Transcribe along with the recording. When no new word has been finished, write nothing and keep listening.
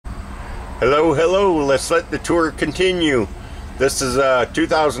Hello, hello, let's let the tour continue. This is a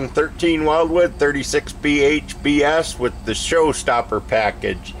 2013 Wildwood 36BHBS with the Showstopper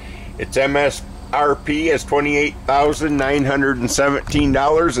package. Its MSRP is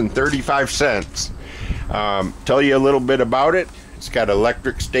 $28,917.35. Tell you a little bit about it. It's got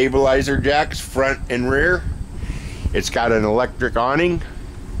electric stabilizer jacks front and rear. It's got an electric awning.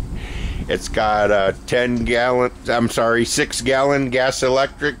 It's got a 6-gallon gas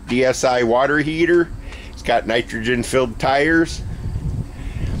electric DSI water heater. It's got nitrogen filled tires.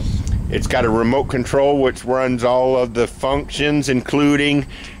 It's got a remote control which runs all of the functions, including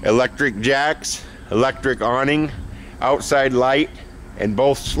electric jacks, electric awning, outside light, and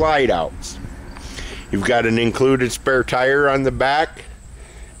both slide outs. You've got an included spare tire on the back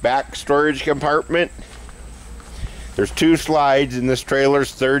storage compartment. There's 2 slides, and this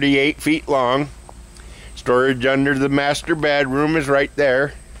trailer's 38 feet long. Storage under the master bedroom is right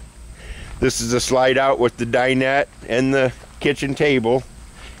there. This is a slide out with the dinette and the kitchen table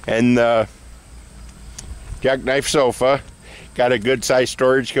and the jackknife sofa. Got a good sized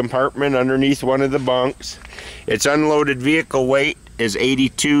storage compartment underneath one of the bunks. Its unloaded vehicle weight is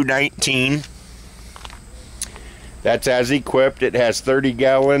 8219. That's as equipped. It has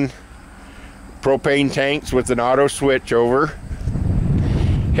 30-gallon propane tanks with an auto switch over.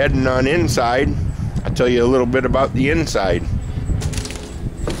 Heading on inside, I'll tell you a little bit about the inside.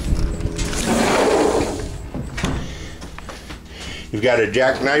 You've got a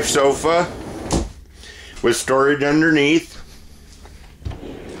jackknife sofa with storage underneath.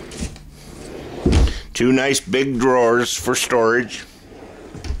 2 nice big drawers for storage.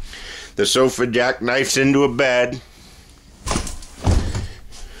 The sofa jackknifes into a bed.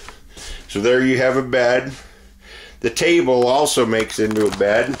 So there you have a bed. The table also makes into a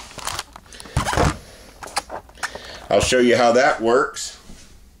bed. I'll show you how that works.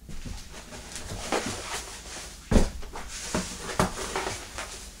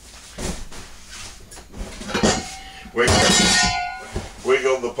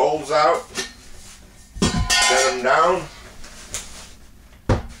 Wiggle the poles out, set them down.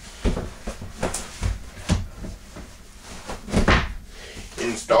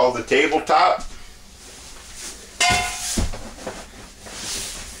 Install the tabletop.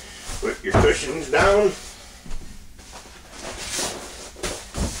 Put your cushions down.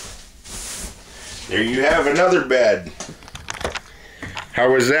 There you have another bed.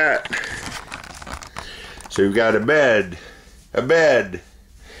 How was that? So you've got a bed.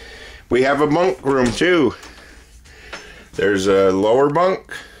 We have a bunk room too. There's a lower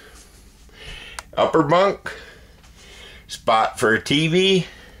bunk, upper bunk, spot for a TV,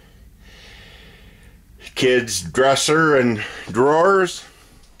 kids' dresser and drawers.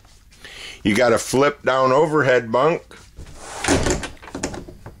 You got a flip down overhead bunk.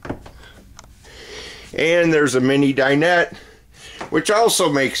 And there's a mini dinette, which also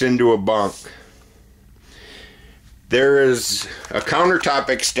makes into a bunk. There is a countertop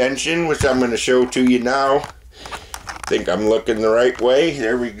extension, which I'm going to show to you now. I think I'm looking the right way.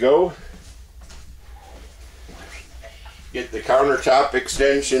 There we go. Get the countertop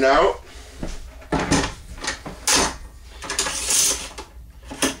extension out.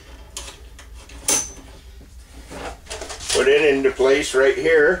 Put it into place right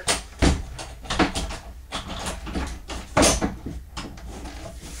here.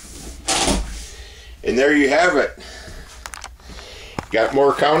 And there you have it. Got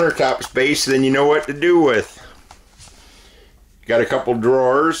more countertop space than you know what to do with. Got a couple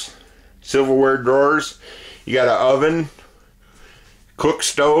drawers, silverware drawers. You got an oven, cook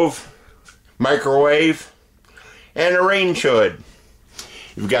stove, microwave, and a range hood.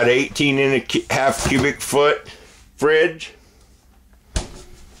 You've got an 18.5 cubic foot fridge.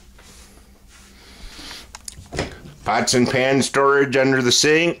 Pots and pan storage under the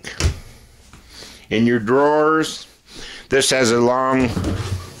sink. In your drawers. This has a long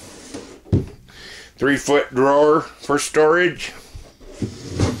 3-foot drawer for storage.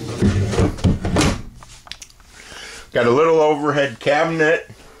 Got a little overhead cabinet.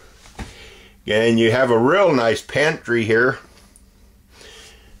 And you have a real nice pantry here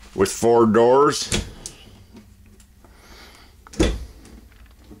with 4 doors.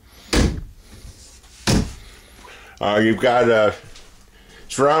 You've got a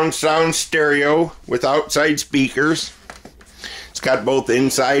surround sound stereo with outside speakers. It's got both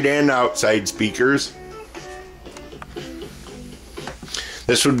inside and outside speakers.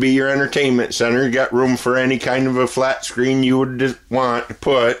 This would be your entertainment center. You got room for any kind of a flat screen you would want to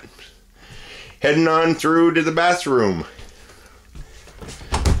put. Heading on through to the bathroom.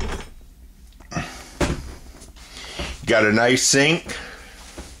 Got a nice sink,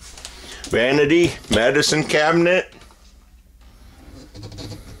 vanity medicine cabinet.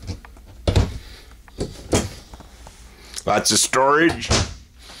 Lots of storage.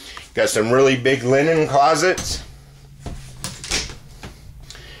 Got some really big linen closets.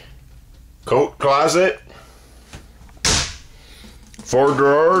 Coat closet. 4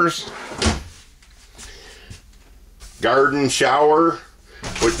 drawers. Garden shower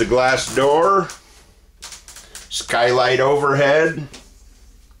with the glass door. Skylight overhead.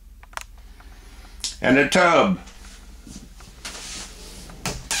 And a tub.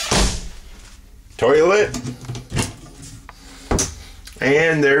 Toilet.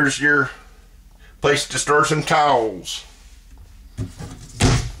 And there's your place to store some towels.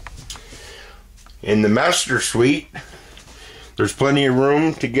 In the master suite, there's plenty of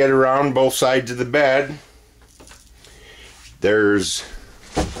room to get around both sides of the bed. There's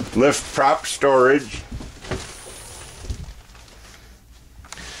lift prop storage.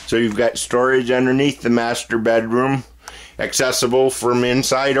 So you've got storage underneath the master bedroom, accessible from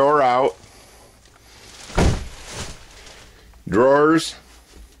inside or out. Drawers.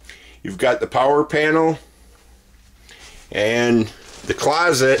 You've got the power panel, and the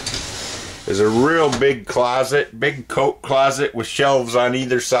closet is a real big closet, big coat closet with shelves on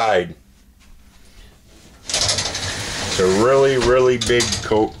either side. It's a really, really big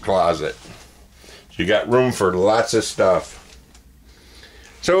coat closet. So you got room for lots of stuff.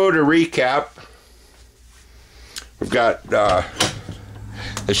 So to recap, we've got the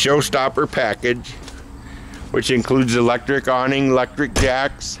Showstopper package, which includes electric awning, electric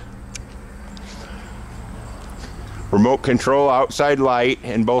jacks, remote control outside light,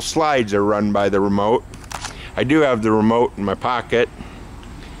 and both slides are run by the remote. I do have the remote in my pocket.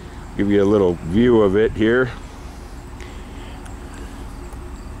 Give you a little view of it here.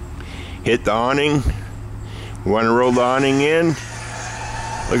 Hit the awning. We want to roll the awning in.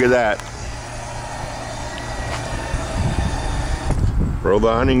 Look at that. Roll the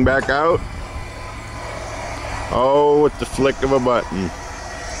awning back out. Oh, with the flick of a button.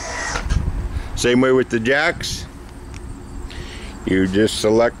 Same way with the jacks. You just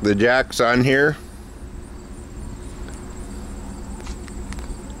select the jacks on here.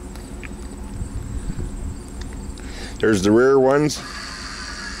 There's the rear ones.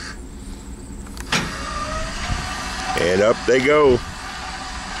 And up they go.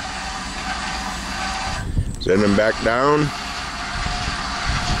 Send them back down.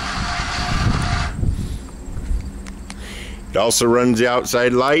 It also runs the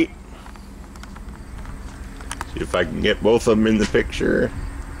outside light. See if I can get both of them in the picture.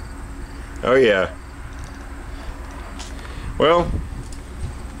 Oh yeah. Well,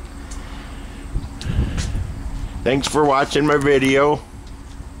 thanks for watching my video.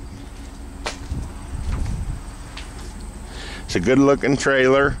 It's a good looking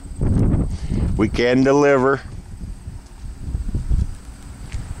trailer. We can deliver.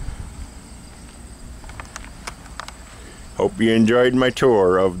 Hope you enjoyed my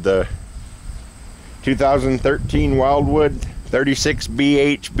tour of the 2013 Wildwood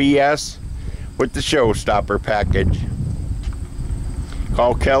 36BHBS with the Showstopper package.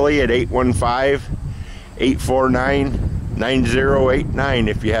 Call Kelly at 815-849-9089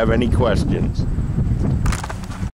 if you have any questions.